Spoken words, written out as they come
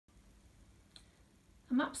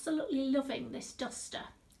I'm absolutely loving this duster.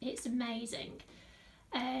 It's amazing.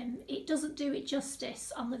 It doesn't do it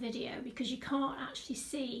justice on the video because you can't actually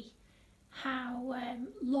see how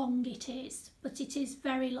long it is, but it is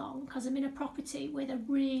very long because I'm in a property with a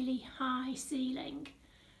really high ceiling,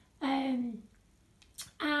 and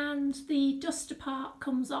the duster part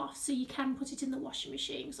comes off, so you can put it in the washing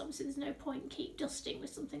machine, so obviously there's no point in keep dusting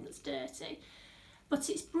with something that's dirty. But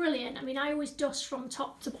it's brilliant. I mean, I always dust from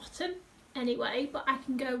top to bottom anyway, but I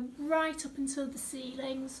can go right up into the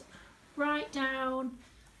ceilings, right down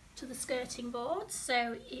to the skirting boards,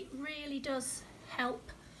 so it really does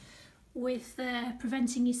help with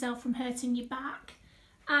preventing yourself from hurting your back.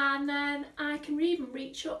 And then I can even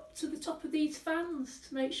reach up to the top of these fans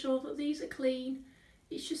to make sure that these are clean.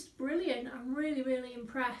 It's just brilliant. I'm really, really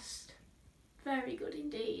impressed. Very good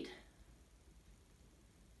indeed.